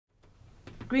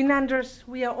Greenlanders,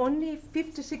 we are only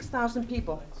 56,000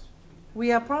 people.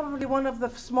 We are probably one of the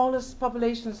smallest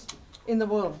populations in the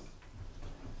world.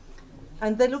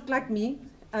 And they look like me,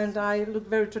 and I look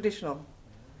very traditional.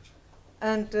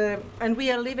 And we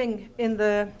are living in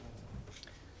the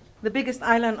biggest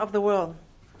island of the world.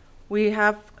 We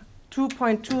have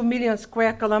 2.2 million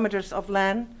square kilometers of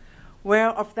land, where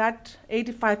of that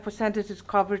 85% is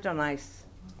covered on ice.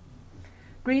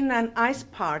 Greenland ice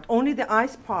part, only the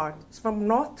ice part, from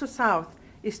north to south,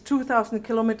 is 2,000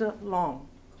 kilometers long.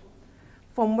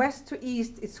 From west to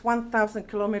east, it's 1,000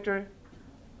 kilometers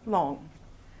long,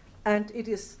 and it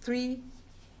is 3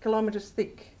 kilometers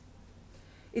thick.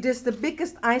 It is the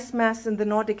biggest ice mass in the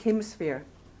Nordic Hemisphere,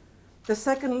 the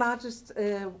second largest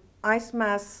ice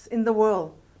mass in the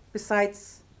world,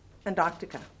 besides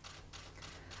Antarctica.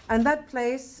 And that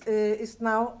place is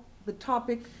now the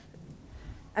topic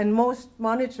and most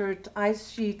monitored ice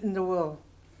sheet in the world.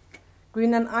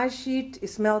 Greenland ice sheet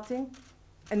is melting,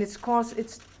 and it's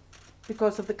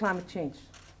because of the climate change.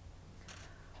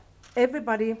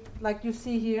 Everybody, like you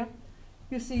see here,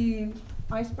 you see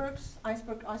icebergs,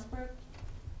 iceberg.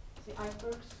 See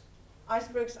icebergs?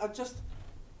 Icebergs are just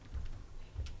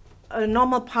a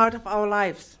normal part of our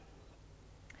lives.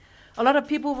 A lot of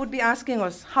people would be asking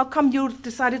us, how come you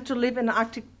decided to live in an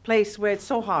Arctic place where it's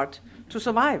so hard to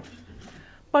survive?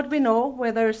 But we know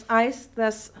where there's ice,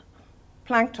 there's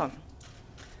plankton.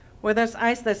 Where there's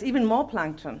ice, there's even more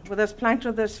plankton. Where there's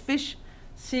plankton, there's fish,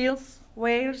 seals,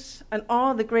 whales, and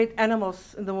all the great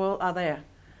animals in the world are there.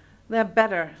 They're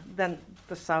better than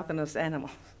the southerners'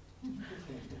 animals.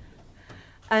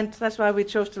 And that's why we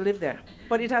chose to live there.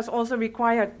 But it has also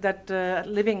required that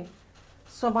living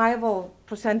survival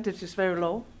percentage is very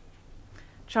low.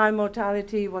 Child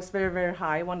mortality was very, very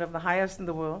high, one of the highest in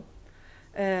the world.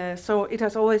 So it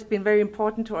has always been very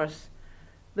important to us.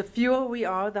 The fewer we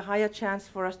are, the higher chance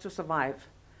for us to survive.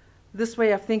 This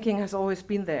way of thinking has always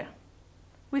been there.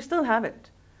 We still have it.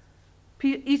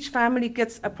 Each family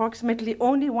gets approximately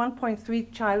only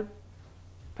 1.3 child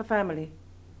per family.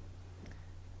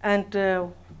 And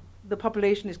the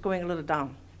population is going a little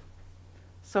down.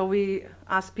 So we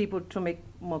ask people to make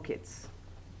more kids.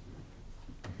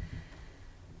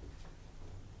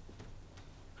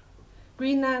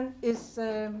 Greenland is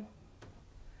an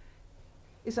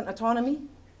autonomy.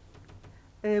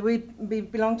 We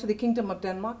belong to the Kingdom of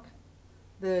Denmark.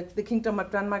 The Kingdom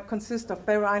of Denmark consists of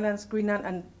Faroe Islands,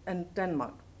 Greenland, and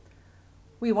Denmark.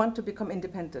 We want to become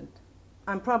independent.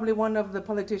 I'm probably one of the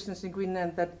politicians in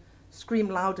Greenland that scream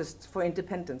loudest for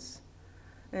independence.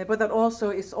 But that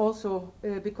also is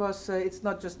because it's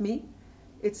not just me.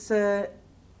 It's the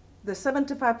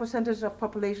 75% of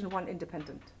population want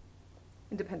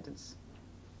independence.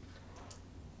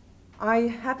 I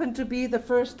happen to be the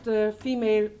first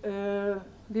female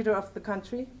leader of the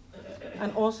country,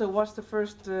 and also was the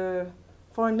first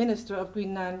foreign minister of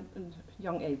Greenland at a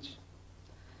young age.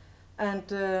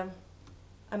 And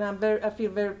I feel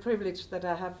very privileged that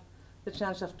I have the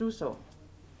chance of do so.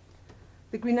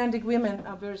 The Greenlandic women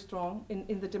are very strong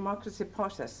in the democracy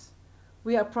process.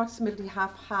 We are approximately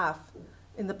half-half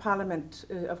in the parliament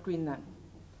of Greenland.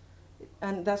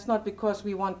 And that's not because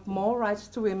we want more rights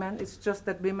to women, it's just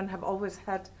that women have always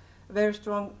had a very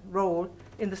strong role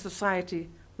in the society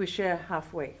we share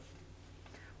halfway.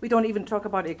 We don't even talk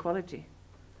about equality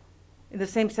in the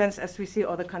same sense as we see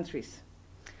other countries.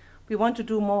 We want to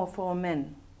do more for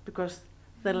men because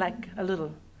they lag a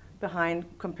little behind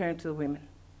compared to the women.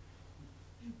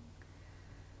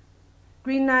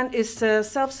 Greenland is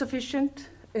self-sufficient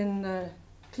in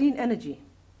clean energy.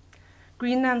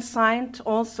 Greenland signed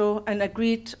also and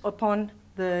agreed upon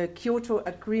the Kyoto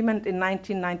Agreement in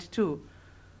 1992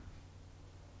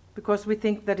 because we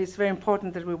think that it's very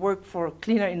important that we work for a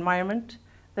cleaner environment,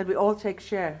 that we all take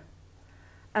share.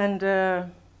 And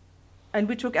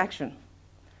we took action.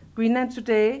 Greenland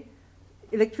today,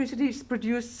 electricity is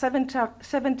produced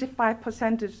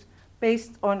 75%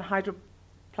 based on hydro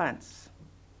plants.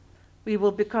 We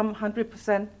will become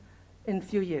 100% in a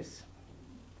few years.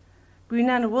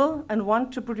 Greenland will and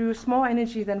want to produce more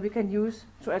energy than we can use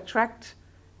to attract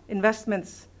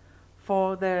investments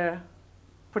for their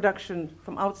production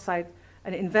from outside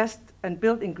and invest and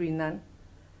build in Greenland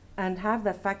and have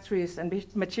their factories and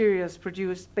materials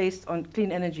produced based on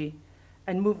clean energy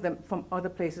and move them from other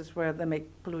places where they make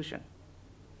pollution.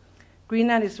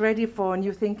 Greenland is ready for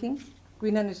new thinking.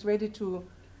 Greenland is ready to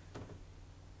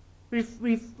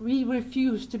we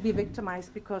refuse to be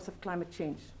victimized because of climate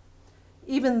change.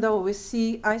 Even though we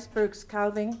see icebergs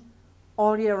calving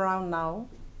all year round now,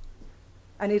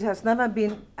 and it has never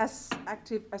been as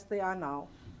active as they are now.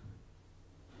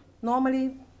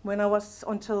 Normally, when I was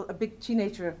until a big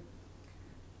teenager,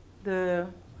 the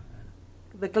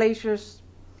glaciers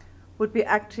would be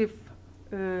active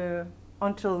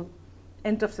until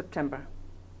end of September.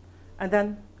 And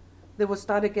then they will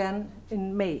start again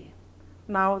in May.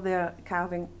 Now they're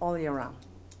calving all year round.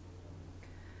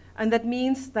 And that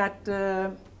means that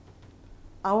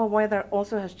our weather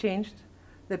also has changed.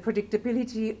 The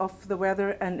predictability of the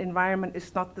weather and environment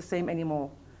is not the same anymore.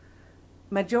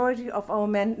 Majority of our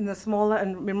men in the smaller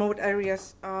and remote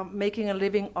areas are making a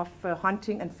living of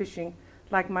hunting and fishing,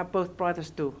 like my both brothers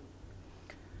do.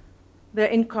 Their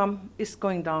income is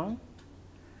going down,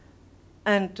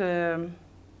 and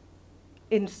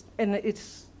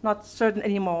it's not certain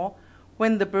anymore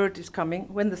when the bird is coming,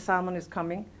 when the salmon is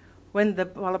coming, when the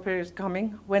polar bear is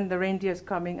coming, when the reindeer is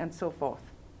coming, and so forth.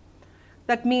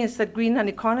 That means that Greenland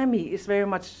economy is very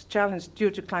much challenged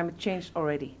due to climate change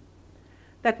already.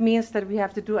 That means that we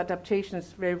have to do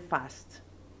adaptations very fast,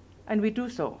 and we do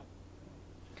so.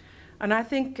 And I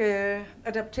think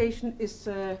adaptation is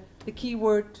the key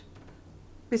word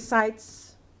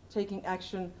besides taking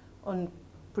action on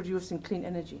producing clean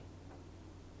energy.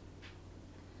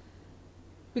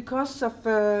 Because of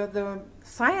the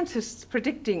scientists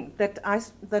predicting that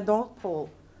the North Pole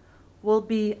will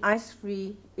be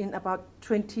ice-free in about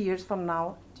 20 years from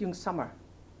now during summer.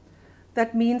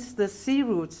 That means the sea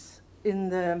routes in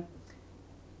the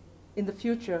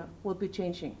future will be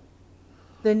changing.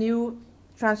 The new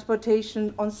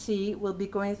transportation on sea will be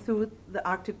going through the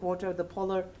Arctic water, the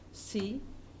polar sea,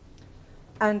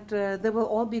 and they will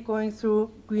all be going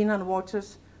through Greenland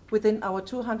waters within our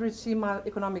 200 sea-mile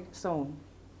economic zone.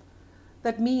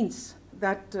 That means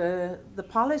that the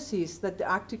policies that the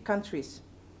Arctic countries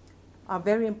are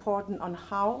very important on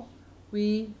how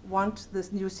we want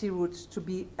these new sea routes to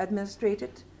be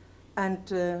administrated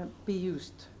and be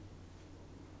used.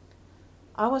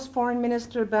 I was foreign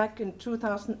minister back in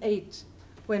 2008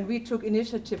 when we took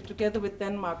initiative together with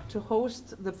Denmark to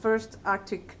host the first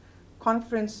Arctic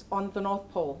conference on the North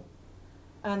Pole,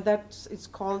 and it's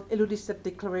called Ilulissat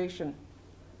Declaration.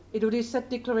 Ilulissat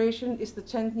Declaration is the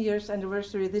 10th years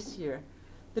anniversary this year.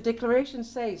 The declaration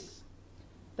says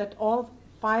that all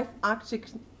 5 Arctic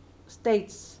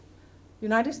states,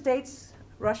 United States,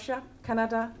 Russia,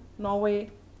 Canada,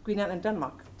 Norway, Greenland, and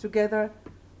Denmark, together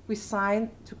we signed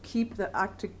to keep the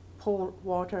Arctic pole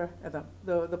water,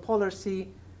 the polar sea,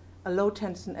 a low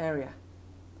tension area.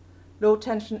 Low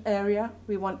tension area,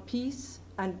 we want peace,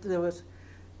 and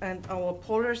our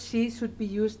polar sea should be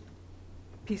used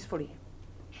peacefully.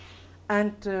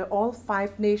 And all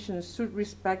 5 nations should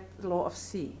respect the law of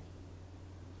sea.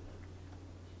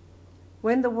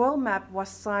 When the world map was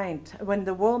signed, when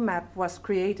the world map was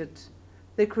created,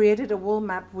 they created a world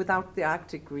map without the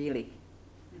Arctic, really.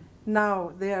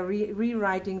 Now they are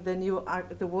rewriting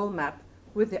the world map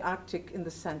with the Arctic in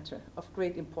the center, of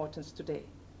great importance today.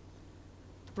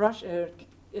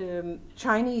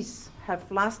 Chinese have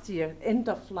last year, end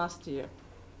of last year,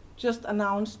 just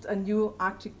announced a new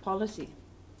Arctic policy.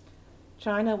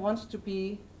 China wants to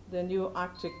be the new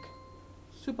Arctic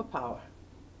superpower.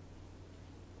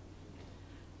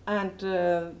 And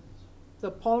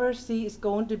the polar sea is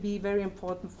going to be very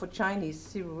important for Chinese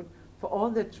sea route, for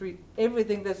all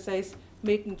everything that says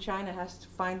made in China has to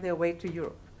find their way to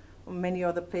Europe or many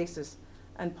other places.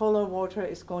 And polar water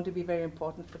is going to be very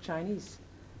important for Chinese.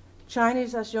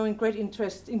 Chinese are showing great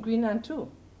interest in Greenland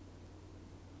too.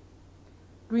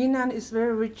 Greenland is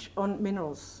very rich on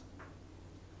minerals.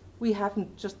 We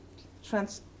haven't just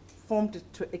transformed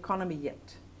it to economy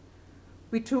yet.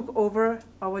 We took over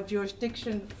our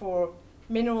jurisdiction for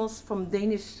minerals from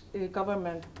Danish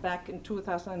government back in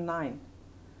 2009.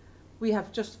 We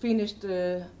have just finished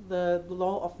the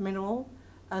law of mineral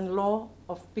and law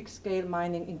of big-scale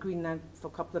mining in Greenland for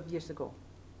a couple of years ago.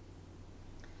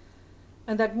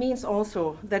 And that means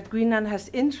also that Greenland has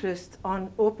interest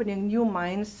on opening new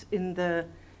mines in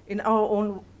our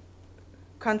own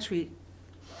country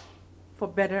for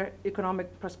better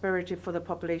economic prosperity for the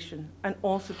population, and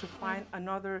also to find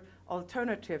another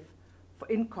alternative for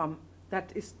income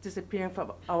that is disappearing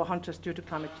from our hunters due to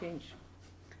climate change.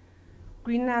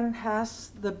 Greenland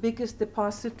has the biggest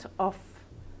deposit of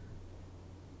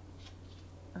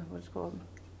what's called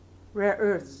rare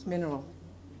earths mineral.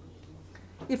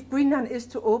 If Greenland is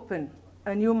to open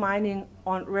a new mining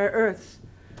on rare earths,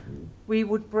 we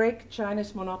would break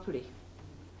China's monopoly.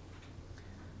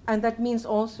 And that means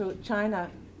also China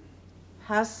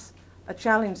has a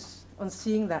challenge on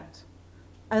seeing that.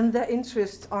 And their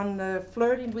interest on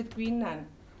flirting with Greenland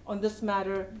on this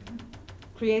matter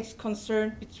creates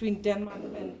concern between Denmark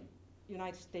and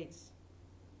United States.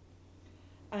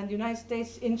 And the United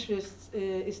States' interest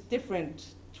is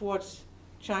different towards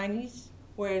Chinese,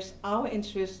 whereas our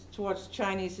interest towards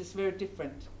Chinese is very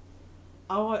different.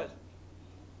 Our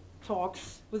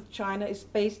talks with China is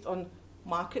based on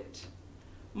market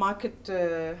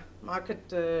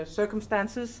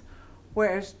circumstances,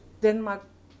 whereas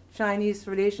Denmark-Chinese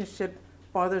relationship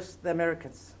bothers the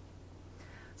Americans.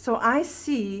 So I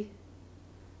see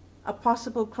a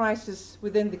possible crisis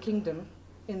within the kingdom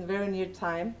in very near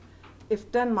time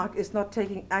if Denmark is not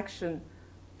taking action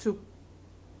to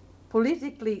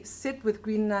politically sit with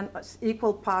Greenland as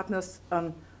equal partners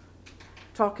on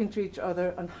talking to each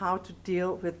other on how to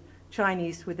deal with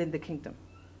Chinese within the kingdom.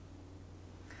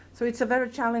 So it's a very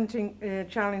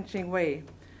challenging way.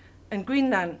 And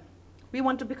Greenland, we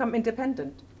want to become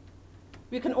independent.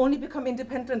 We can only become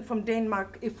independent from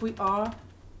Denmark if we are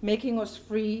making us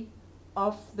free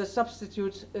of the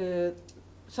subsidies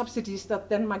that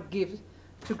Denmark gives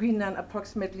to Greenland,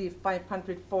 approximately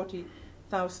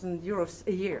 540,000 euros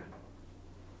a year.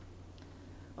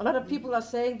 A lot of people are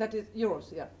saying that it's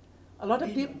euros, yeah. A lot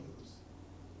of people.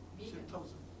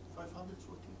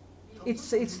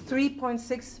 It's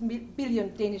 3.6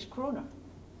 billion Danish kroner.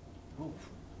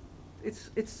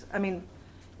 It's I mean,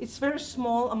 it's very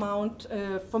small amount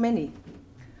for many,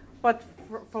 but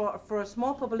for a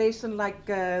small population like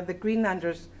the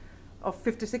Greenlanders of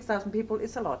 56,000 people,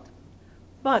 it's a lot.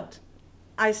 But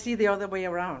I see the other way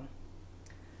around.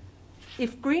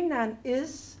 If Greenland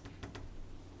is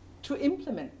to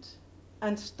implement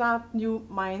and start new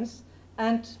mines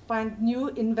and find new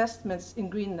investments in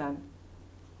Greenland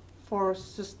for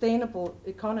sustainable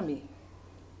economy,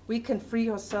 we can free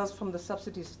ourselves from the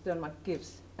subsidies Denmark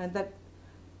gives, and that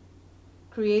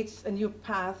creates a new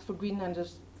path for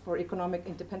Greenlanders for economic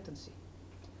independence.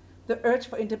 The urge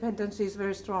for independence is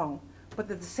very strong, but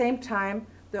at the same time,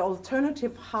 the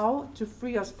alternative how to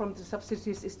free us from the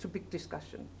subsidies is to big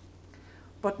discussion.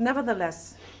 But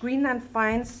nevertheless, Greenland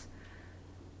finds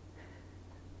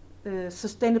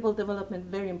sustainable development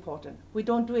very important. We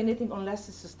don't do anything unless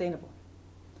it's sustainable.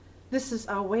 This is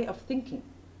our way of thinking.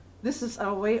 This is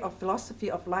our way of philosophy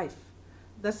of life.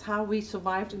 That's how we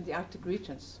survived in the Arctic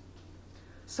regions.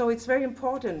 So it's very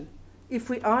important if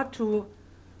we are to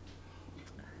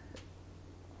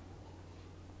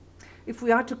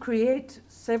create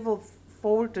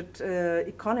several-folded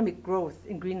economic growth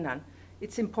in Greenland,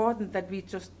 it's important that we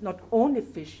just not only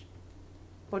fish,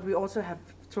 but we also have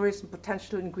tourism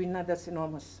potential in Greenland that's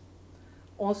enormous.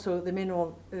 Also, the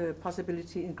mineral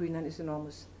possibility in Greenland is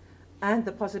enormous. And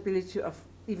the possibility of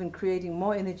even creating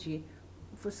more energy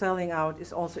for selling out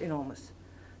is also enormous.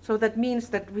 So that means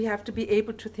that we have to be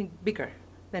able to think bigger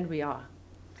than we are.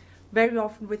 Very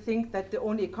often we think that the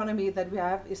only economy that we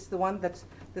have is the one that's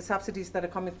the subsidies that are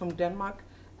coming from Denmark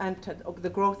and the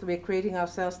growth we're creating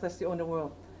ourselves, that's the only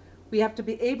world. We have to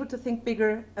be able to think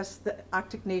bigger as the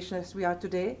Arctic nation as we are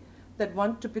today that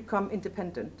want to become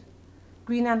independent.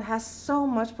 Greenland has so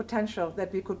much potential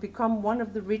that we could become one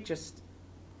of the richest,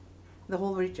 the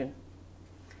whole region.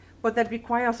 But that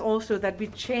requires also that we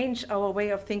change our way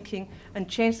of thinking and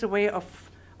change the way of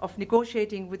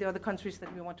negotiating with the other countries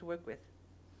that we want to work with.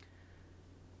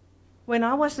 When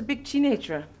I was a big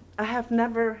teenager, I have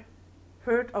never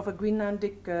heard of a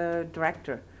Greenlandic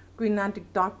director,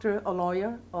 Greenlandic doctor, a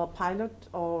lawyer, or a pilot,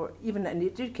 or even an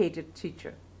educated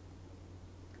teacher.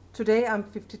 Today I'm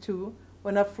 52.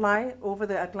 When I fly over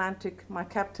the Atlantic, my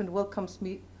captain welcomes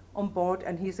me on board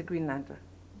and he's a Greenlander.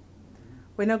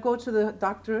 When I go to the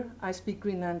doctor, I speak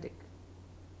Greenlandic.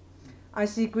 I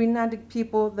see Greenlandic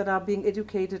people that are being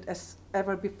educated as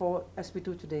ever before as we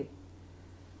do today.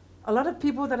 A lot of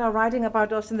people that are writing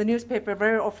about us in the newspaper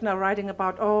very often are writing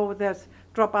about, oh, the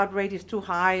dropout rate is too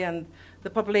high and the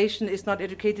population is not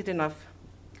educated enough.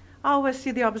 I always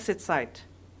see the opposite side.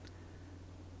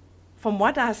 From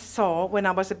what I saw when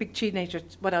I was a big teenager,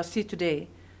 what I see today,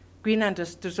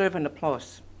 Greenlanders deserve an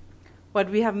applause. What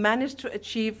we have managed to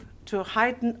achieve to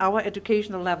heighten our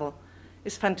educational level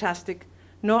is fantastic.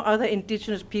 No other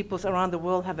indigenous peoples around the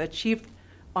world have achieved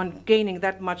on gaining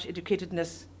that much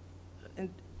educatedness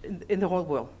in the whole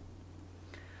world.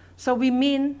 So we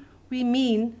mean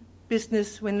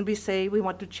business when we say we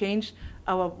want to change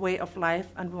our way of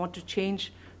life and we want to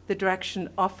change the direction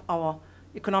of our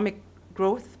economic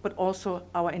growth, but also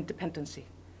our independency.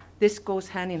 This goes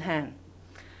hand in hand.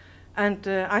 And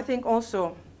I think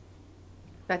also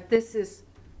that this is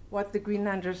what the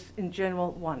Greenlanders in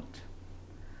general want.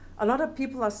 A lot of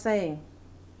people are saying,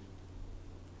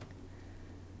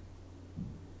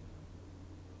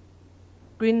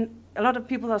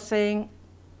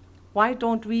 why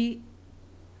don't we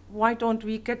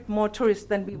get more tourists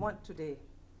than we want today?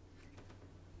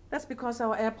 That's because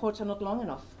our airports are not long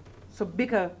enough. So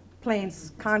bigger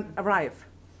planes can't arrive.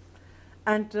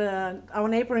 And our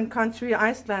neighboring country,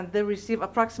 Iceland, they receive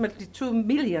approximately 2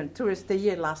 million tourists a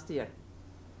year last year.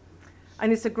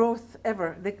 And it's a growth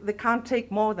ever. They can't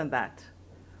take more than that.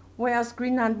 Whereas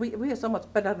Greenland, we are so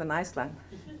much better than Iceland.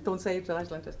 Don't say it to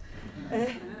Icelanders.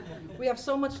 We have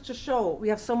so much to show. We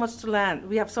have so much to land.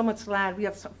 We have so much land. We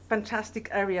have fantastic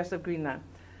areas of Greenland.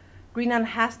 Greenland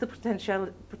has the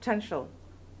potential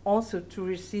also to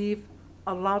receive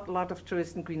a lot of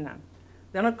tourists in Greenland.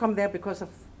 They're not come there because of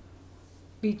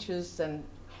beaches and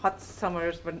hot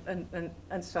summers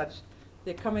and such.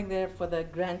 They're coming there for the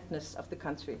grandness of the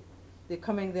country. They're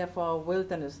coming there for our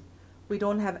wilderness. We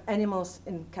don't have animals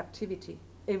in captivity.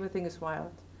 Everything is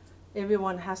wild.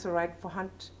 Everyone has a right for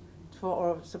hunt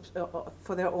for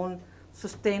their own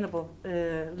sustainable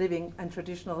living and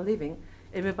traditional living.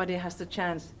 Everybody has the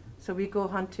chance. So we go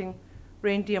hunting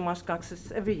reindeer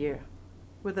muskoxes every year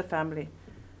with the family.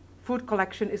 Food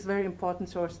collection is very important,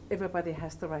 so everybody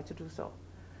has the right to do so.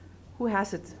 Who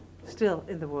has it still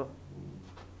in the world?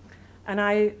 And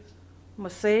I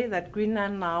must say that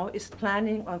Greenland now is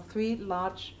planning on 3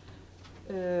 large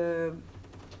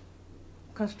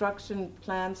construction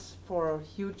plans for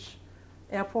huge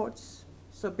airports,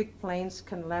 so big planes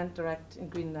can land direct in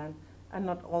Greenland and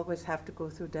not always have to go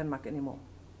through Denmark anymore.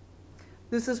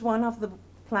 This is one of the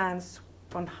plans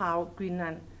on how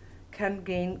Greenland can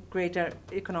gain greater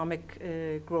economic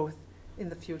growth in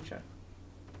the future.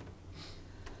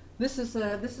 This is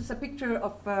a picture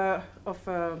of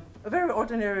a very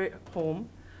ordinary home.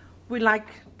 We like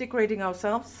decorating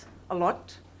ourselves a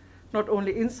lot, not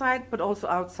only inside but also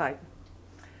outside.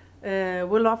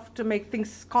 We love to make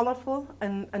things colorful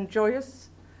and joyous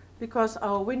because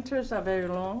our winters are very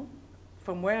long.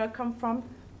 From where I come from,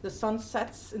 the sun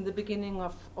sets in the beginning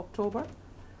of October,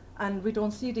 and we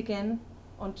don't see it again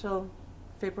until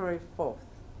February 4th.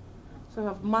 So we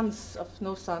have months of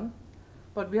no sun,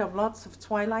 but we have lots of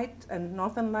twilight and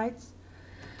northern lights,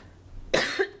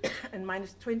 and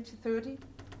minus 20, 30.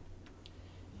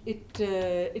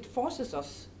 It forces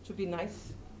us to be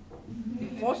nice.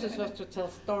 It forces us to tell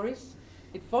stories.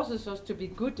 It forces us to be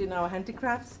good in our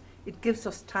handicrafts. It gives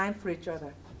us time for each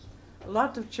other. A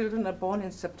lot of children are born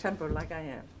in September, like I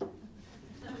am.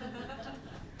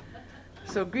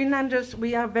 So Greenlanders,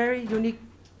 we are a very unique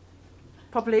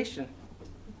population.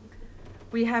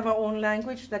 We have our own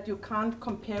language that you can't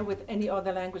compare with any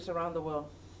other language around the world.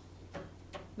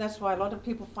 That's why a lot of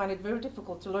people find it very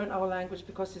difficult to learn our language,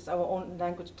 because it's our own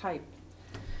language type.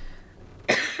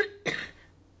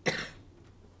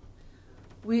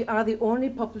 We are the only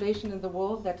population in the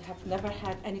world that have never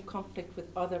had any conflict with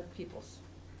other peoples.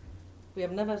 We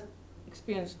have never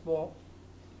experienced war.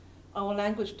 Our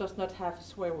language does not have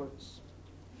swear words.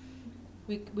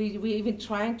 We're even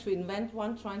trying to invent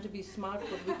one, trying to be smart,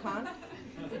 but we can't.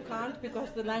 We can't,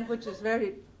 because the language is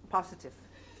very positive.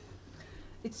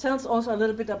 It tells also a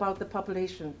little bit about the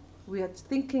population. We are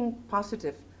thinking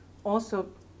positive, also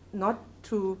not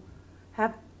to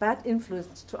have bad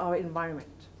influence to our environment.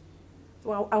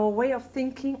 Well, our way of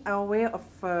thinking, our way of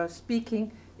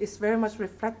speaking is very much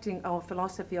reflecting our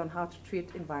philosophy on how to treat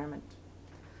environment.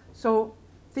 So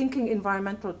thinking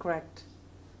environmental correct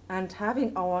and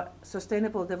having our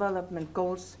sustainable development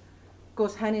goals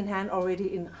goes hand in hand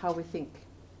already in how we think.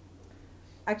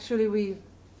 Actually, we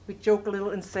joke a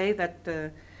little and say that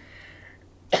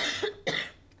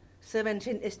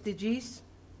 17 SDGs,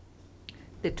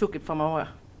 they took it from our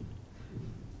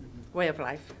way of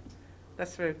life.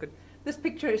 That's very good. This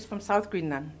picture is from South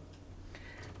Greenland.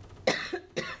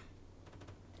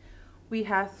 We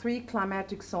have 3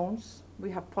 climatic zones. We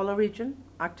have polar region,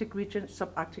 Arctic region,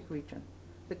 subarctic region.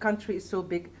 The country is so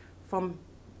big, from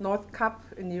North Cape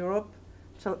in Europe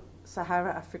to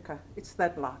Sahara, Africa. It's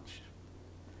that large.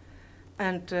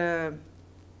 And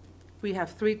we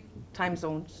have 3 time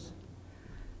zones.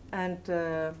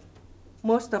 And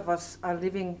most of us are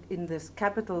living in this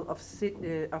capital of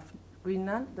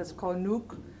Greenland, that's called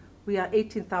Nuuk. We are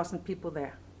 18,000 people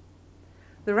there.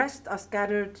 The rest are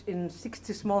scattered in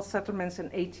 60 small settlements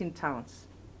and 18 towns.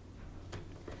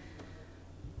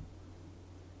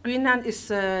 Greenland is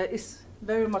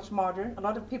very much modern. A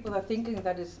lot of people are thinking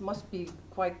that it must be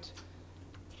quite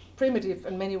primitive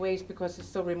in many ways because it's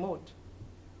so remote.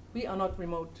 We are not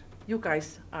remote. You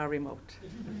guys are remote.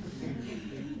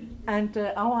 And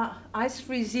our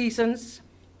ice-free seasons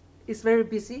is very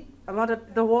busy. A lot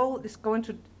of the world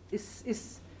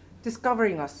is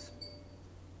discovering us.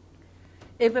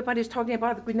 Everybody's talking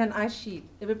about the Greenland ice sheet.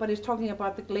 Everybody's talking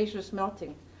about the glaciers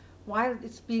melting. While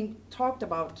it's being talked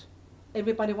about,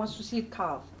 everybody wants to see it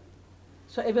carved.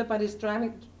 So everybody's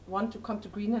want to come to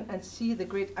Greenland and see the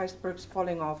great icebergs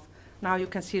falling off Now you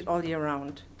can see it all year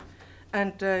round.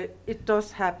 And it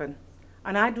does happen.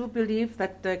 And I do believe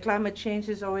that climate change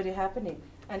is already happening,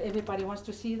 and everybody wants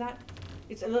to see that.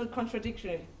 It's a little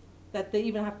contradictory that they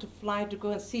even have to fly to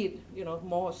go and see it, you know,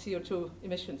 more CO2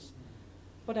 emissions.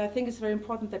 But I think it's very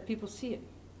important that people see it.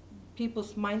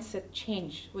 People's mindset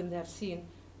change when they have seen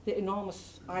the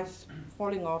enormous ice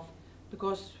falling off,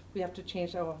 because we have to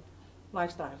change our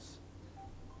lifestyles.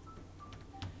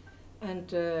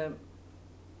 And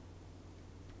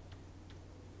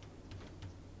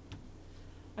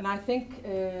I think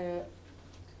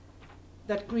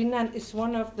that Greenland is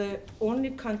one of the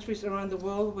only countries around the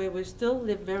world where we still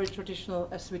live very traditional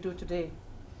as we do today.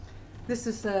 This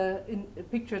is a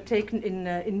picture taken in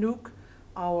Nuuk,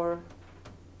 our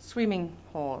swimming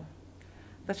hall,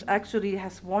 that actually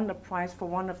has won a prize for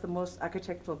one of the most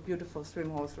architectural, beautiful swim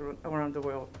halls around the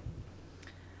world.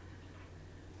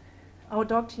 Our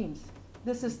dog teams.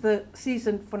 This is the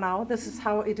season for now. This is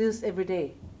how it is every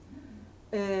day.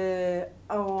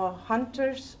 Our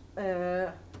hunters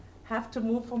have to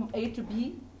move from A to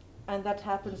B, and that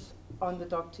happens on the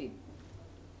dog team.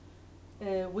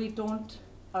 We don't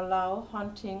allow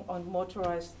hunting on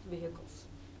motorized vehicles.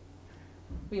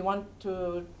 We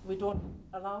don't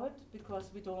allow it because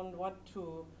we don't want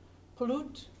to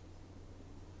pollute,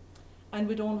 and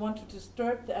we don't want to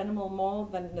disturb the animal more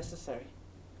than necessary.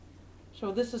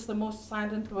 So this is the most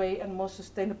silent way and most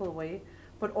sustainable way,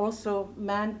 but also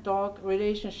man-dog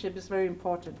relationship is very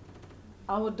important.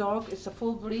 Our dog is a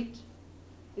full breed.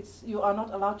 You are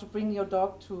not allowed to bring your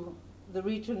dog to the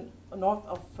region north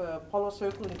of Polar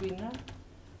Circle in Greenland,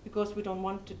 because we don't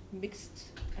want it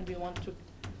mixed, and we want to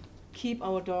keep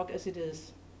our dog as it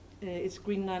is. It's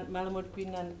Greenland, Malamute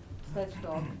Greenland sledge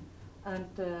dog. And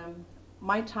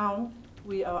my town,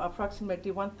 we are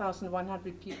approximately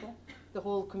 1,100 people, the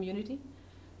whole community,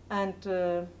 and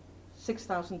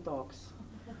 6,000 dogs.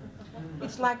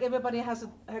 It's like everybody has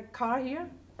a car here.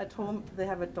 At home, they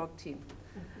have a dog team.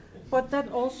 But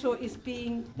that also is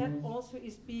being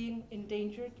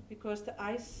endangered, because the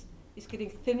ice is getting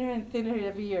thinner and thinner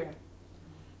every year.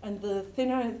 And the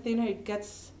thinner and thinner it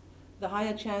gets, the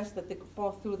higher chance that they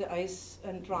fall through the ice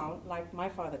and drown, like my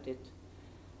father did.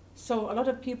 So a lot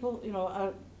of people, you know,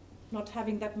 are not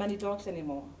having that many dogs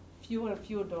anymore, fewer and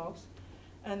fewer dogs.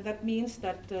 And that means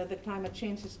that the climate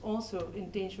change is also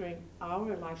endangering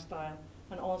our lifestyle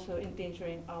and also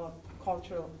endangering our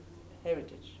cultural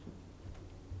heritage.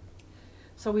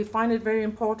 So we find it very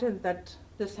important that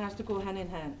this has to go hand in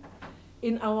hand.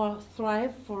 In our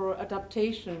thrive for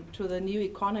adaptation to the new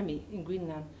economy in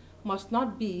Greenland must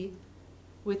not be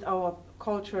with our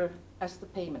culture as the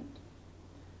payment.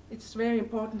 It's very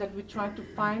important that we try to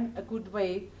find a good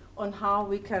way on how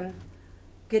we can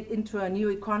get into a new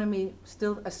economy,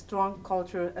 still a strong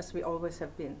culture as we always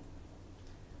have been.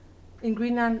 In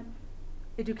Greenland,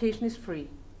 education is free.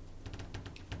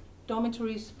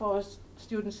 Dormitories for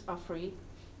students are free.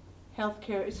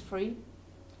 Healthcare is free.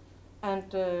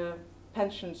 And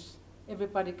pensions,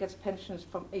 everybody gets pensions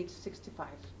from age 65.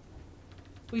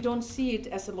 We don't see it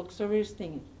as a luxurious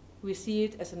thing. We see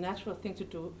it as a natural thing to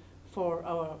do for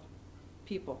our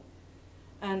people.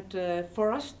 And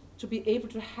for us to be able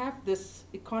to have this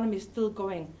economy still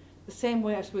going the same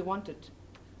way as we want it,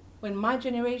 when my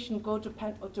generation go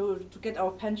to get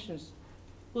our pensions,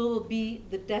 will be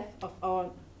the death of our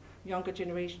younger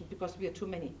generation, because we are too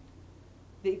many.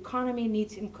 The economy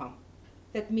needs income.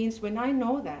 That means when I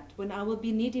know that, when I will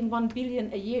be needing 1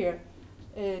 billion a year,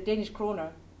 Danish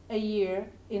kroner, a year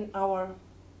in our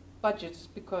budgets,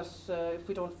 because if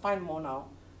we don't find more now,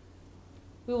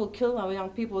 we will kill our young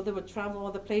people. They will travel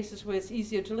all the places where it's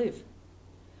easier to live.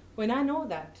 When I know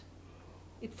that,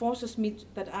 it forces me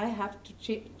that I have to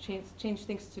change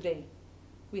things today.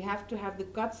 We have to have the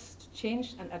guts to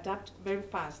change and adapt very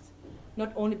fast,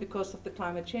 not only because of the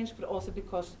climate change, but also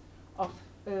because of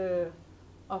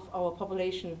our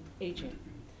population aging.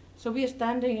 So we are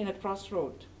standing in a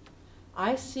crossroad.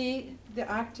 I see the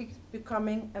Arctic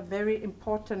becoming a very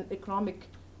important economic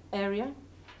area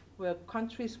where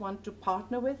countries want to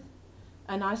partner with,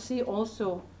 and I see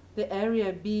also the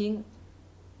area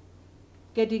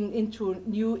getting into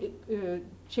new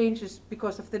changes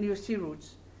because of the new sea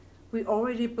routes. We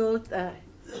already built a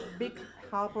big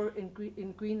harbor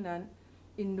in Greenland,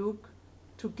 in Nuuk,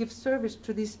 to give service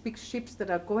to these big ships that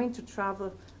are going to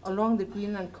travel along the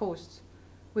Greenland coast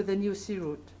with a new sea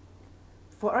route.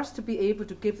 For us to be able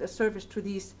to give a service to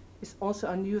these is also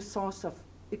a new source of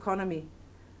economy.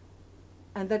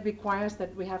 And that requires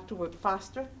that we have to work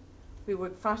faster. We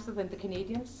work faster than the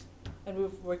Canadians, and we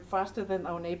work faster than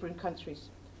our neighboring countries.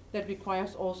 That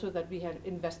requires also that we have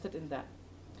invested in that.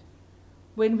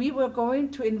 When we were going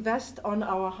to invest on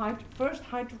our first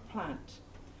hydro plant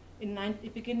in the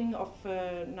beginning of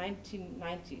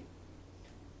 1990,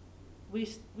 we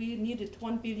needed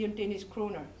 1 billion Danish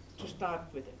kroner to start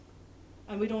with it,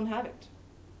 and we don't have it.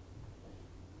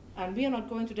 And we are not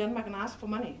going to Denmark and ask for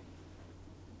money.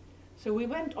 So we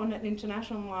went on an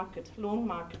international market, loan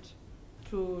market,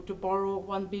 to borrow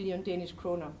 1 billion Danish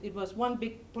kroner. It was one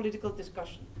big political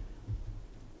discussion.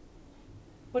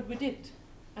 But we did,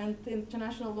 and the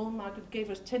international loan market gave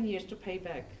us 10 years to pay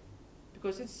back,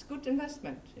 because it's good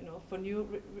investment, you know,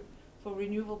 for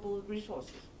renewable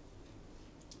resources.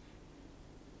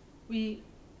 We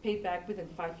paid back within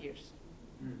 5 years.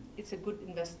 It's a good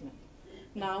investment.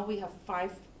 Now we have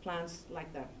 5 plants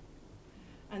like that.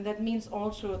 And that means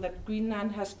also that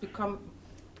Greenland has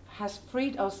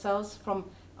freed ourselves from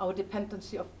our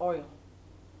dependency of oil.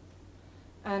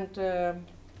 And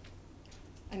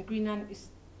Greenland is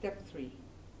debt-free.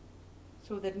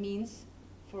 So that means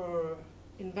for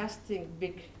investing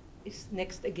big is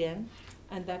next again,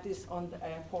 and that is on the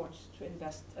airports to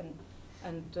invest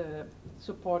and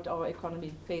support our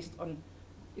economy based on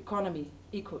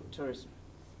ecotourism.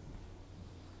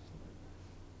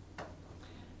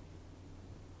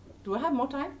 Do I have more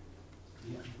time?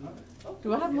 Yeah.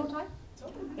 Do I have more time?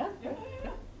 Yeah?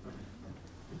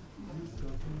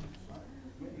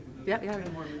 Yeah.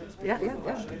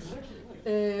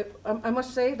 I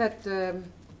must say that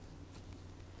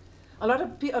a lot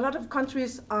of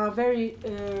countries are very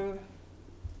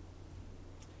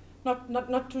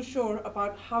not too sure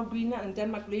about how Greenland and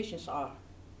Denmark relations are.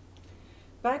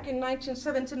 Back in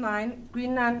 1979,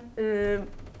 Greenland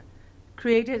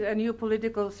created a new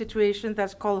political situation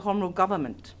that's called home rule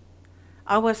government.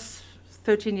 I was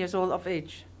 13 years old of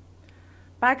age.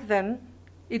 Back then,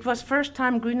 it was first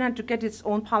time Greenland to get its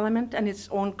own parliament and its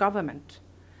own government.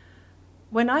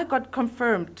 When I got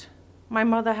confirmed, my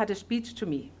mother had a speech to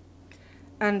me.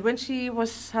 And when she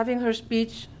was having her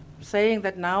speech, saying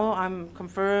that now I'm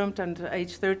confirmed and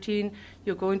age 13,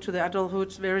 you're going to the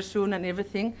adulthood very soon and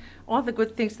everything, all the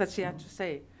good things that she had to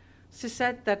say. She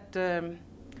said that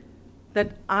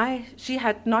she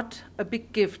had not a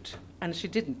big gift, and she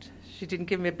didn't. She didn't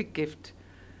give me a big gift.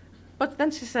 But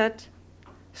then she said,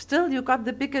 still you got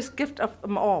the biggest gift of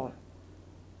them all.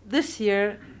 This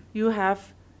year you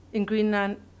have in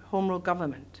Greenland home rule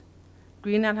government.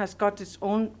 Greenland has got its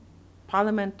own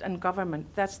parliament and government.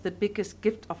 That's the biggest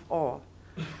gift of all.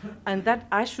 And that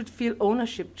I should feel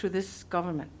ownership to this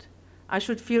government. I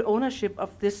should feel ownership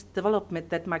of this development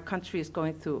that my country is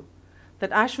going through.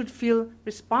 That I should feel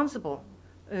responsible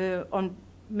on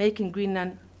making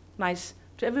Greenland nice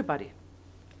to everybody.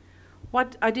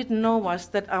 What I didn't know was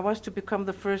that I was to become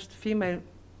the first female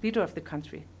leader of the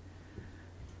country.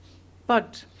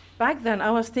 But back then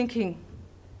I was thinking,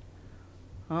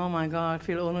 oh my God,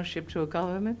 feel ownership to a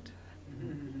government?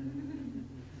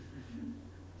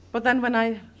 But then when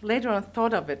I later on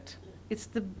thought of it, it's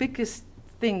the biggest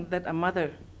thing that a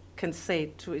mother can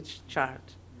say to its child.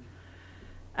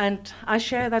 And I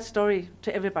share that story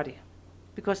to everybody,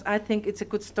 because I think it's a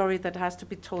good story that has to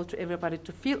be told to everybody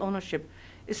to feel ownership,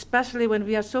 especially when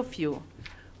we are so few.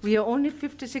 We are only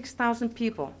 56,000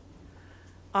 people.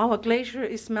 Our glacier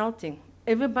is melting.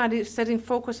 Everybody is setting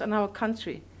focus on our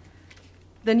country.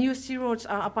 The new sea roads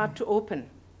are about to open.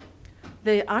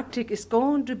 The Arctic is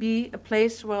going to be a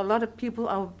place where a lot of people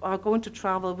are going to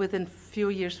travel within a few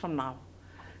years from now.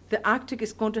 The Arctic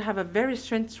is going to have a very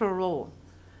central role.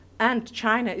 And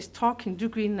China is talking to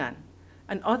Greenland.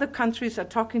 And other countries are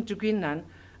talking to Greenland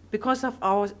because of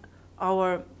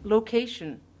our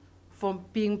location for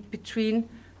being between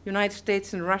United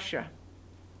States and Russia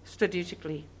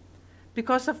strategically.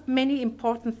 Because of many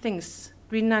important things,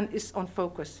 Greenland is on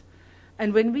focus.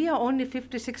 And when we are only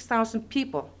 56,000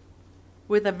 people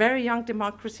with a very young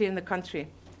democracy in the country,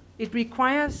 it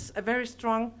requires a very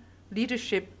strong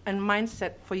leadership and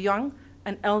mindset for young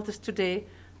and elders today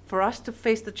for us to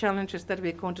face the challenges that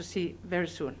we're going to see very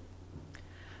soon.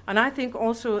 And I think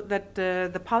also that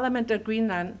the Parliament of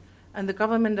Greenland and the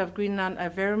government of Greenland are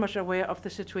very much aware of the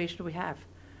situation we have.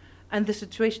 And the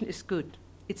situation is good.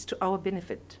 It's to our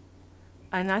benefit.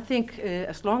 And I think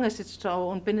as long as it's to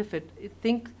our own benefit, I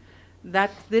think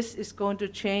that this is going to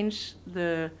change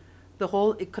the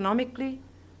whole economically,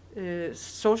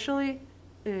 socially,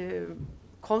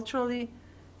 culturally,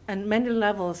 and many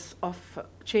levels of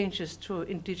changes to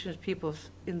indigenous peoples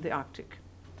in the Arctic.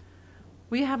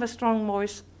 We have a strong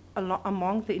voice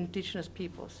among the indigenous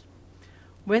peoples.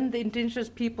 When the indigenous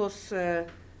peoples'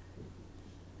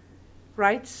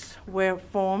 rights were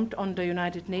formed on the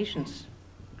United Nations,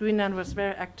 Greenland was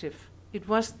very active. It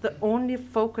was the only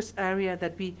focus area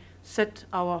that we set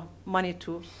our money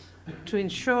to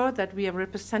ensure that we are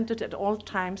represented at all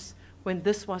times when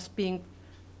this was being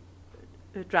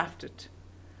drafted.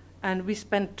 And we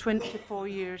spent 24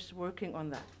 years working on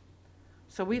that.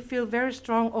 So we feel very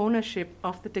strong ownership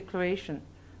of the declaration,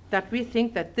 that we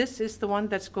think that this is the one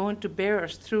that's going to bear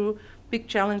us through big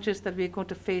challenges that we're going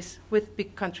to face with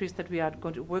big countries that we are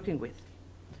going to be working with.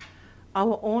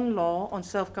 Our own law on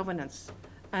self-governance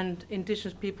and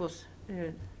indigenous peoples,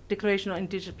 Declaration on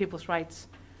Indigenous Peoples' Rights,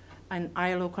 and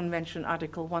ILO Convention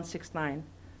Article 169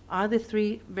 are the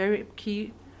three very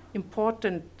key,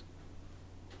 important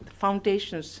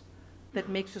foundations that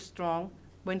makes us strong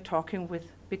when talking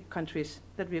with big countries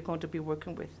that we are going to be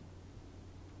working with.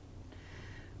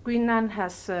 Greenland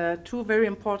has two very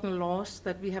important laws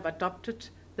that we have adopted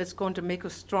that's going to make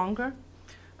us stronger,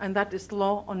 and that is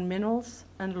law on minerals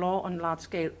and law on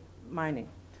large-scale mining.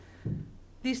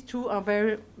 These two are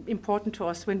very important to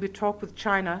us when we talk with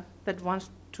China that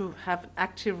wants to have an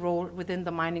active role within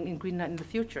the mining in Greenland in the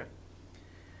future.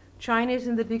 Chinese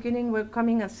in the beginning were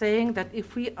coming and saying that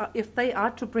if they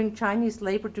are to bring Chinese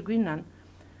labor to Greenland,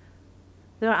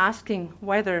 they're asking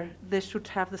whether they should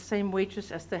have the same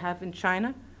wages as they have in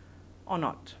China or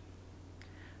not.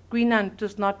 Greenland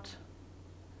does not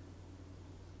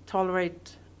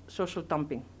tolerate social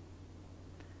dumping.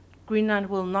 Greenland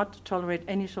will not tolerate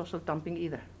any social dumping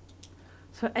either.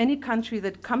 So any country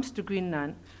that comes to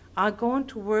Greenland are going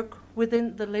to work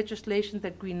within the legislation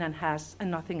that Greenland has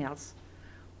and nothing else.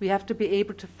 We have to be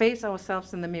able to face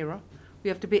ourselves in the mirror. We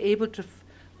have to be able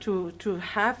to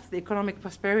have the economic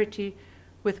prosperity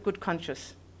with good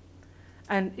conscience.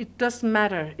 And it doesn't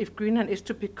matter if Greenland is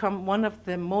to become one of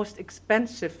the most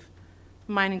expensive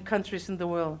mining countries in the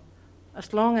world,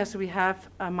 as long as we have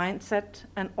a mindset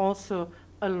and also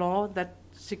a law that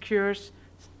secures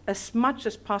as much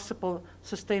as possible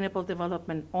sustainable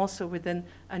development also within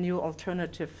a new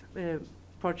alternative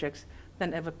projects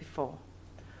than ever before.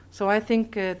 So I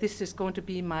think this is going to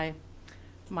be my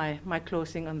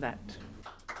closing on that.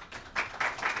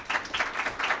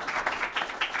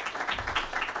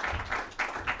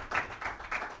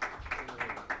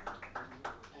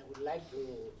 I would like to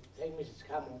thank Mrs.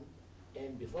 Hammond,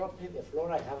 and before I take the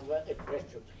floor, I have a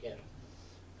question to her.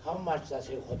 How much does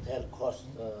a hotel cost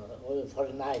for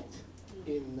a night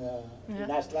in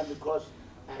Iceland? Because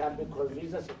I have been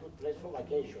convinced it's a good place for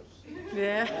vacations.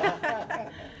 Yeah.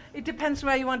 It depends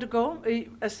where you want to go.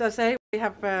 As I say, we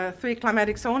have 3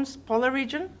 climatic zones. Polar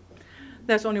region,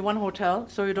 there's only one hotel,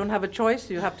 so you don't have a choice.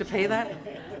 You have to pay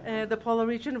that. The polar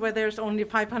region, where there's only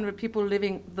 500 people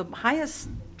living, the highest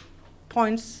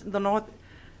points in the north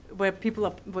where people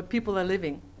are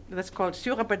living. That's called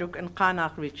Suraberg and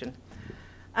Qaanaaq region.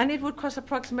 And it would cost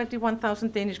approximately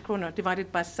 1,000 Danish kroner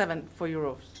divided by 7 for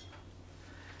euros.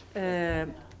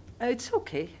 It's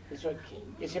okay. It's okay.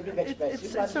 It's a bit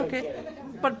expensive, it's okay.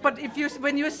 But if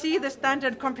when you see the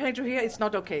standard compared to here, it's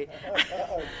not okay.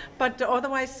 But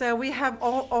otherwise, we have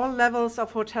all levels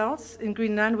of hotels in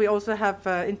Greenland. We also have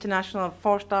international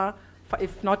 4-star,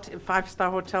 if not 5-star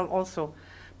hotel also.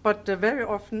 But very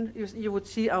often you would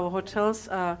see our hotels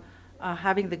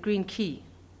having the green key.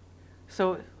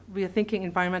 So we are thinking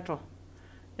environmental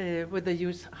with the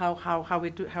use how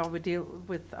we deal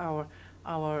with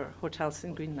our hotels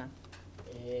in Greenland.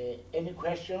 Any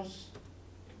questions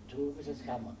to Mrs.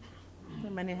 Hammond?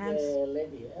 Many hands.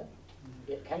 Lady,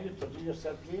 can you introduce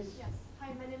yourself, please? Yes. Hi,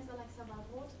 my name is Aleqa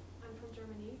Hammond. I'm from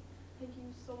Germany. Thank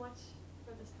you so much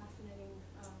for this fascinating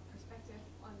perspective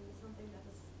on something that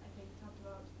is, I think, talked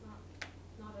about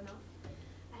not enough.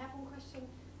 I have one question.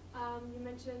 You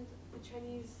mentioned the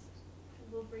Chinese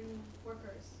will bring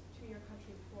workers to your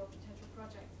country for potential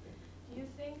projects. Do you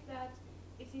think that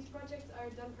if these projects are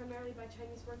done primarily by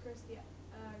Chinese workers, the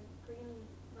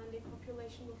Greenlandic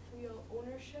population will feel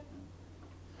ownership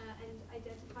and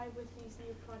identify with these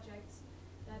new projects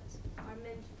that are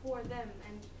meant for them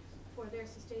and for their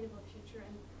sustainable future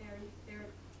and their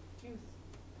youth?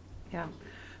 Yeah.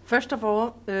 First of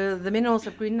all, the minerals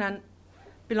of Greenland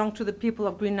belong to the people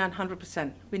of Greenland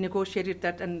 100%. We negotiated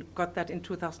that and got that in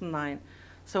 2009.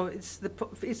 So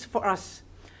it's for us.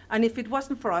 And if it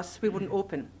wasn't for us, we wouldn't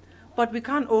open. But we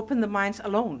can't open the mines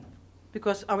alone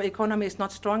because our economy is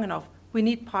not strong enough. We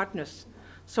need partners.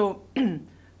 So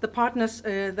the partners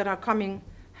that are coming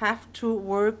have to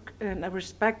work and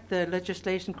respect the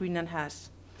legislation Greenland has.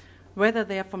 Whether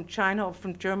they are from China or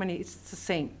from Germany, it's the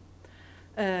same.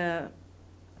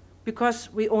 Because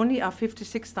we only are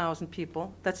 56,000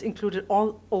 people, that's included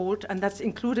all old, and that's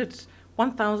included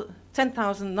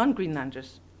 10,000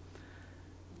 non-Greenlanders.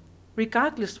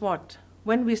 Regardless what,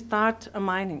 when we start a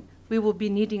mining, we will be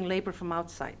needing labor from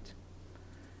outside.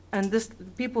 and this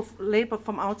people labor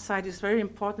from outside is very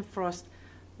important for us,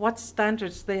 what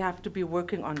standards they have to be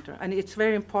working under. And it's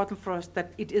very important for us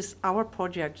that it is our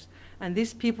projects, and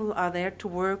these people are there to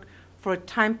work for a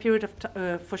time period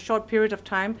of for short period of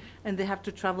time, and they have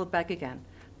to travel back again.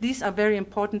 These are very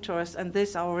important to us, and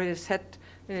these are already set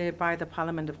by the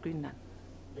Parliament of Greenland.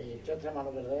 The gentleman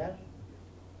over there.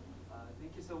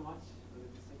 Thank you so much for the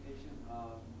presentation.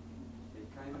 It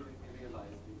kind of made me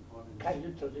realize the importance. Can you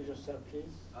introduce yourself,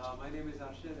 please? My name is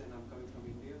Arshad, and I'm coming from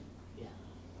India. Yeah.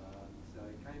 So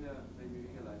it kind of made me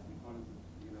realize the importance of,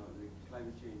 the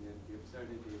climate change and the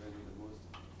absurdity when the most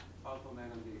powerful man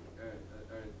on the earth,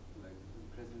 like the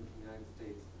President of the United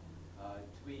States,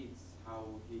 tweets how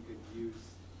he could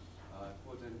use,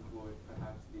 quote unquote,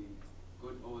 perhaps the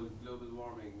good old global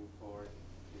warming for,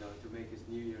 to make his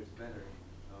New Year's better,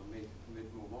 make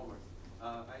it more warmer.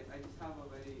 I just have a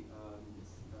very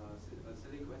a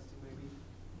silly question maybe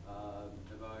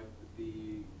about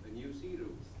the new sea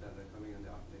routes that are coming in the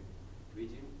Arctic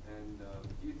region, and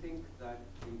do you think that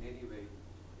in any way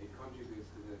it contributes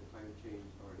to the climate change,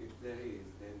 or if there is,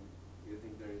 then do you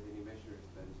think there is any measures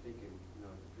that is taken in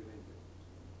order to prevent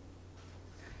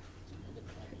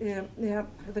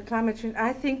it? The climate change.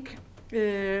 I think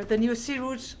the new sea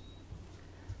routes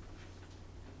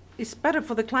is better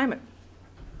for the climate,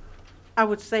 I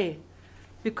would say,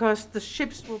 because the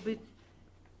ships will be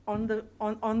on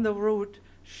the road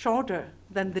shorter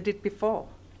than they did before.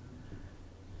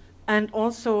 And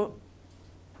also,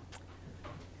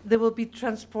 they will be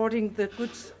transporting the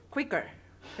goods quicker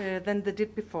than they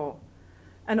did before.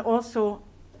 And also,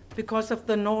 because of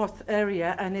the north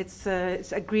area, and it's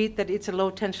agreed that it's a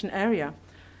low tension area,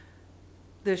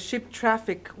 the ship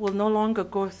traffic will no longer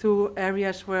go through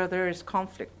areas where there is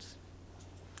conflict.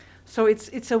 So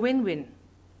it's a win-win,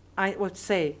 I would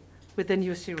say, with the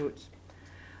new sea routes.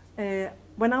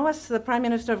 When I was the Prime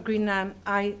Minister of Greenland,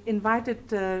 I invited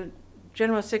the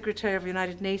General Secretary of the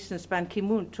United Nations, Ban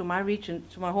Ki-moon, to my region,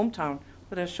 to my hometown,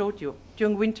 that I showed you,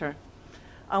 during winter.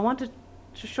 I wanted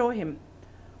to show him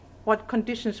what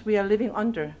conditions we are living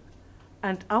under,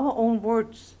 and our own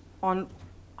words on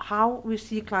how we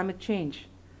see climate change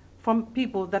from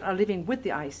people that are living with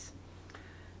the ice.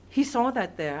 He saw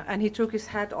that there, and he took his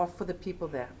hat off for the people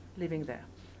there, living there.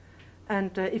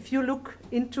 And if you look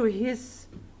into his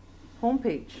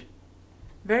homepage,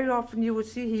 very often you will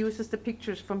see he uses the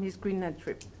pictures from his Greenland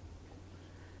trip.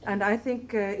 And I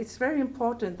think it's very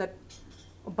important that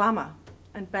Obama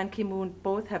and Ban Ki-moon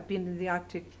both have been in the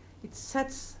Arctic. It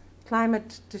sets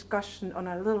climate discussion on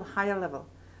a little higher level.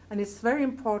 And it's very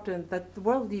important that the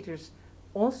world leaders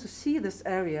also see this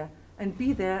area and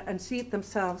be there and see it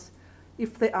themselves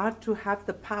if they are to have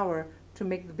the power to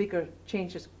make the bigger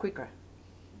changes quicker.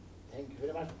 Thank you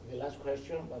very much. The last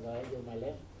question, but I do my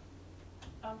left.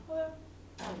 Hello.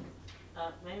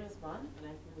 My name is Mon, and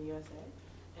I'm from the USA.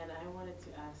 And I wanted to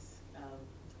ask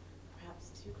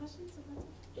perhaps 2 questions, if that's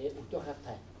okay. We don't have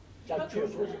time. Just Okay.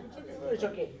 choose. It's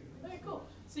okay. Very cool.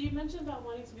 So you mentioned about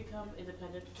wanting to become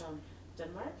independent from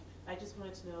Denmark. I just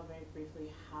wanted to know very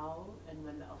briefly how and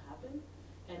when that will happen.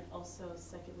 And also,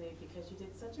 secondly, because you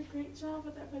did such a great job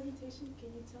with that presentation, can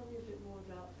you tell me a bit more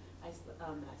about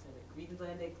Icelandic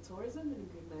Greenlandic tourism and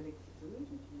Greenlandic food?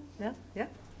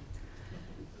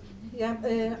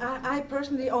 I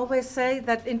personally always say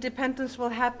that independence will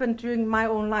happen during my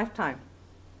own lifetime.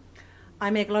 I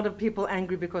make a lot of people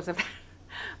angry because of that,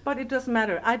 but it doesn't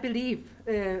matter. I believe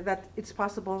that it's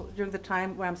possible during the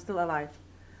time where I'm still alive.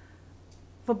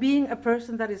 For being a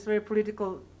person that is very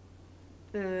political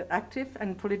active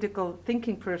and political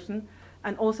thinking person,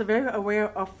 and also very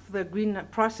aware of the Greenland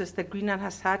process that Greenland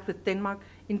has had with Denmark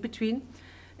in between,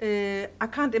 I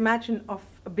can't imagine of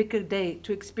a bigger day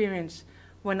to experience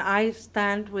when I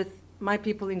stand with my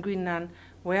people in Greenland,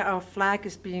 where our flag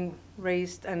is being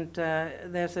raised, and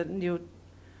there's a new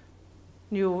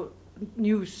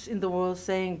news in the world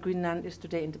saying Greenland is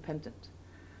today independent.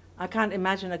 I can't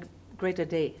imagine a greater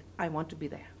day. I want to be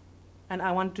there, and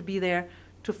I want to be there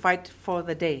to fight for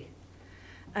the day.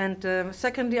 And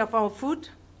secondly, of our food,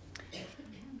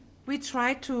 we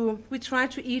try to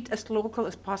eat as local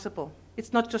as possible.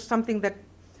 It's not just something that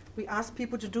we ask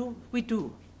people to do, we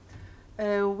do.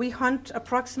 We hunt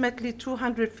approximately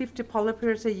 250 polar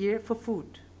bears a year for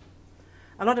food.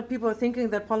 A lot of people are thinking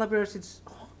that polar bears,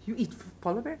 you eat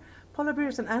polar bear? Polar bear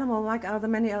is an animal like other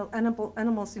many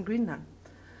animals in Greenland.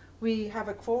 We have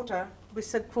a quota, we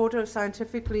set quota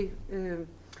scientifically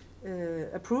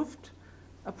approved,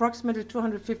 approximately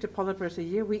 250 polar bears a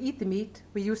year. We eat the meat,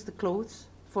 we use the clothes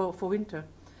for winter.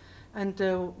 And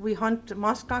we hunt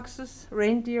muskoxes,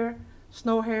 reindeer,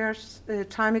 snow hares,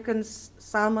 ptarmigans,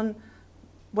 salmon,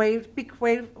 big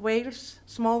whales,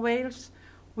 small whales.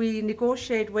 We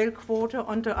negotiate whale quota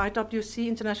under IWC,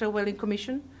 International Whaling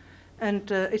Commission,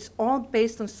 and it's all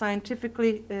based on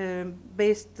scientifically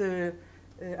based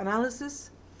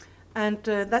analysis, and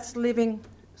that's living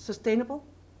sustainable,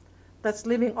 that's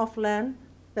living off land,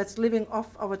 that's living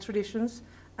off our traditions,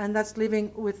 and that's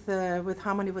living with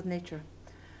harmony with nature.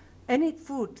 Any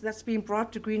food that's being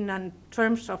brought to Greenland in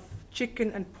terms of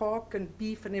chicken and pork and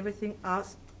beef and everything are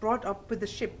brought up with the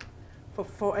ship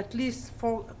for at least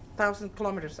 4,000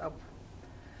 kilometers up.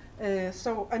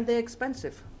 And they're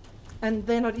expensive, and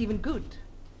they're not even good.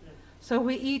 So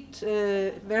we eat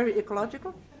very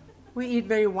ecological, we eat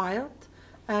very wild,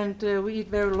 and we eat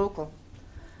very local.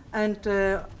 And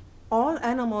all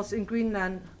animals in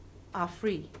Greenland are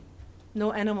free.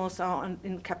 No animals are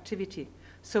in captivity.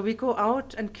 So we go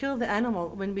out and kill the animal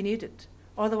when we need it.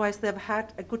 Otherwise, they've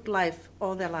had a good life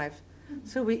all their life.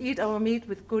 So we eat our meat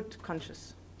with good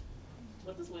conscience.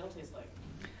 What does whale taste like?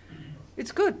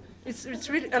 It's good. It's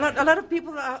really a lot of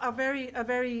people are very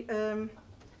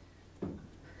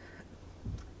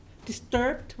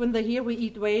disturbed when they hear we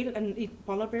eat whale and eat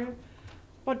polar bear,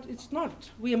 but it's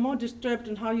not. We are more disturbed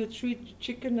in how you treat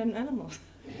chicken and animals.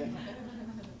 I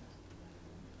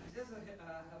just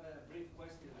have a brief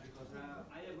question because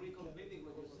I agree completely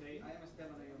with what you say. I am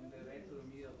Esteban, I am the director of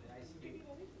media of the ICP.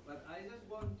 But I just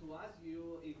want to ask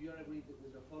you if you agree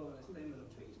with the following statement of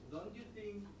please. Don't you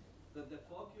think that the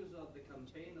focus of the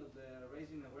campaign of the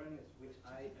raising awareness, which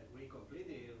I agree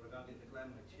completely regarding the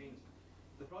climate change,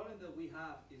 the problem that we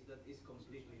have is that it's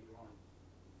completely wrong.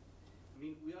 I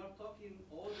mean, we are talking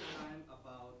all the time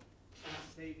about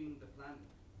saving the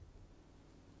planet.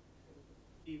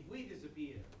 If we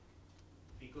disappear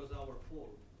because our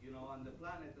fault, you know, and the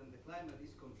planet and the climate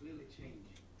is completely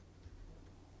changed,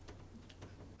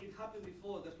 it happened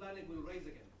before, the planet will rise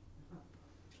again.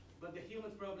 But the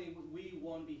humans probably, we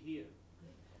won't be here.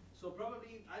 So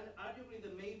probably, arguably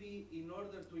that maybe in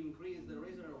order to increase the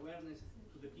raising awareness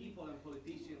to the people and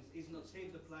politicians, is not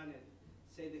save the planet,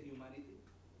 save the humanity.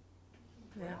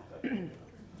 Yeah.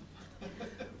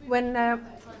 When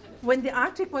the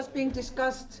Arctic was being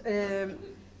discussed,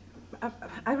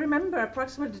 I remember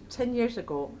approximately 10 years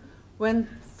ago when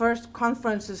first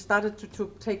conferences started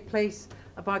to take place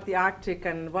about the Arctic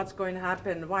and what's going to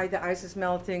happen, why the ice is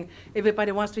melting.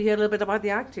 Everybody wants to hear a little bit about the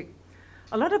Arctic.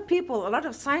 A lot of people, a lot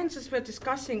of scientists were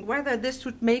discussing whether this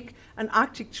would make an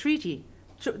Arctic treaty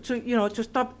to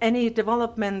stop any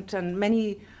development and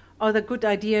many other good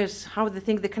ideas, how they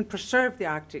think they can preserve the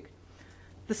Arctic.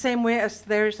 The same way as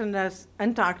there is an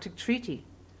Antarctic treaty.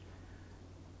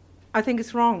 I think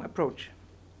it's wrong approach.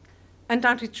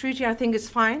 Antarctic treaty, I think, is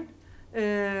fine,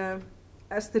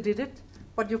 as they did it,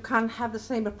 but you can't have the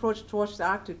same approach towards the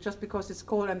Arctic just because it's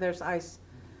cold and there's ice.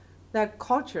 There are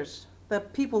cultures, there are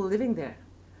people living there.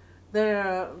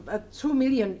 There are 2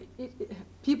 million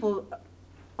people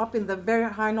up in the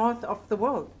very high north of the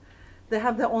world. They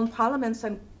have their own parliaments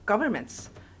and governments.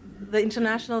 The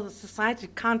international society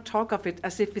can't talk of it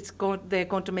as if they're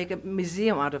going to make a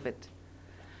museum out of it.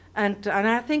 And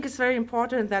I think it's very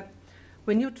important that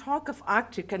when you talk of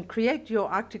Arctic and create your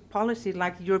Arctic policy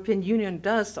like the European Union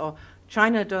does, or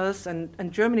China does,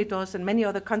 and Germany does, and many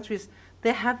other countries,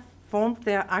 they have formed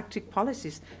their Arctic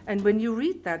policies. And when you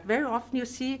read that, very often you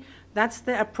see that's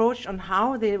their approach on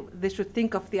how they should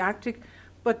think of the Arctic.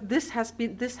 But this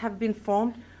have been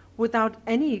formed without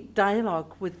any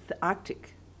dialogue with the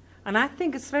Arctic. And I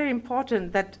think it's very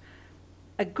important that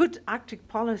a good Arctic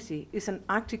policy is an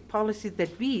Arctic policy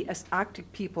that we as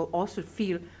Arctic people also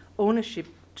feel ownership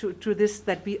to this,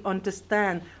 that we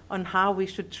understand on how we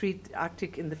should treat the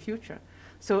Arctic in the future.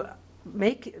 So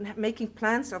making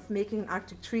plans of making an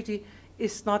Arctic treaty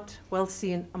is not well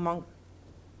seen among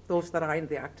those that are in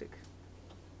the Arctic.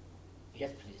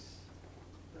 Yes, please.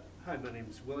 Hi, my name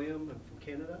is William. I'm from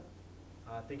Canada.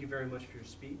 Thank you very much for your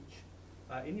speech.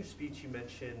 In your speech, you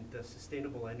mentioned the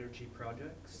sustainable energy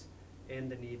projects and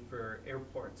the need for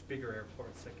airports, bigger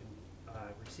airports that can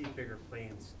receive bigger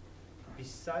planes.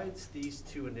 Besides these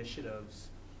two initiatives,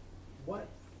 what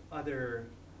other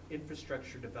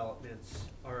infrastructure developments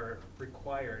are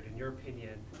required, in your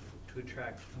opinion, to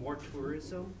attract more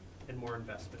tourism and more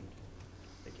investment?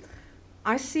 Thank you.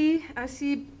 I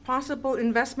see possible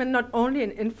investment not only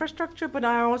in infrastructure, but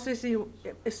I also see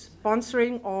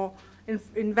sponsoring or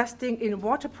investing in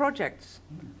water projects.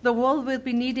 The world will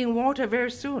be needing water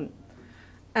very soon,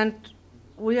 and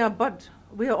we are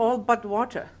all but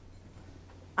water.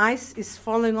 Ice is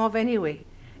falling off anyway.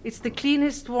 It's the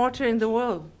cleanest water in the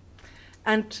world,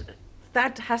 and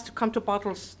that has to come to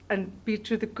bottles and be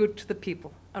to the good to the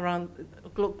people around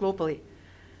globally.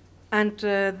 And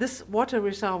this water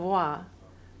reservoir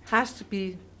has to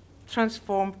be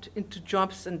transformed into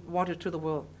jobs and water to the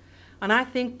world. And I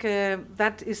think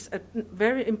that is a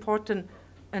very important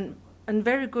and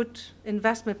very good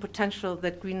investment potential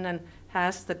that Greenland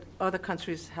has, that other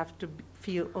countries have to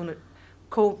feel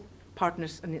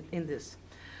co-partners in this.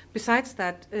 Besides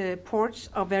that, ports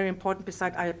are very important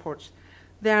beside airports.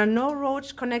 There are no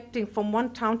roads connecting from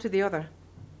one town to the other.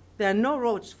 There are no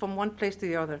roads from one place to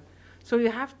the other. So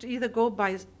you have to either go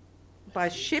by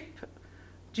ship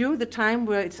during the time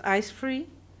where it's ice-free,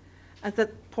 and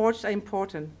that ports are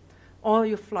important, or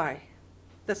you fly.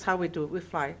 That's how we do it, we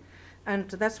fly. And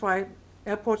that's why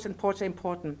airports and ports are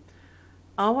important.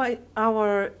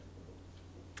 Our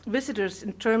visitors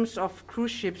in terms of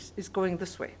cruise ships is going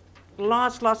this way.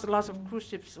 Lots of cruise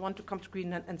ships want to come to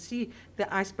Greenland and see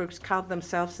the icebergs count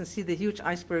themselves and see the huge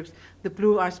icebergs, the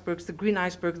blue icebergs, the green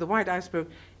iceberg, the white iceberg,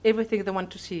 everything they want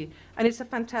to see. And it's a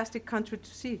fantastic country to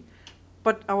see.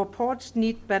 But our ports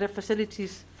need better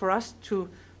facilities for us to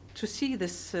see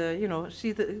this,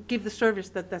 give the service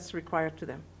that's required to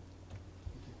them.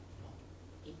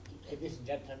 Ladies and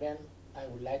gentlemen, I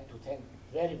would like to thank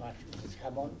very much Mrs.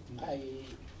 Hammond.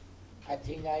 I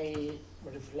think I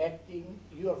reflecting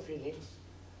your feelings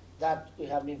that we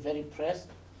have been very impressed.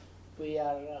 We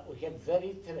had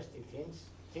very interesting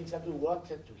things that we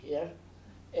wanted to hear,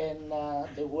 and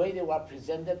the way they were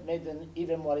presented made them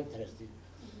even more interesting.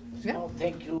 So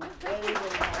thank you very,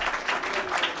 very much.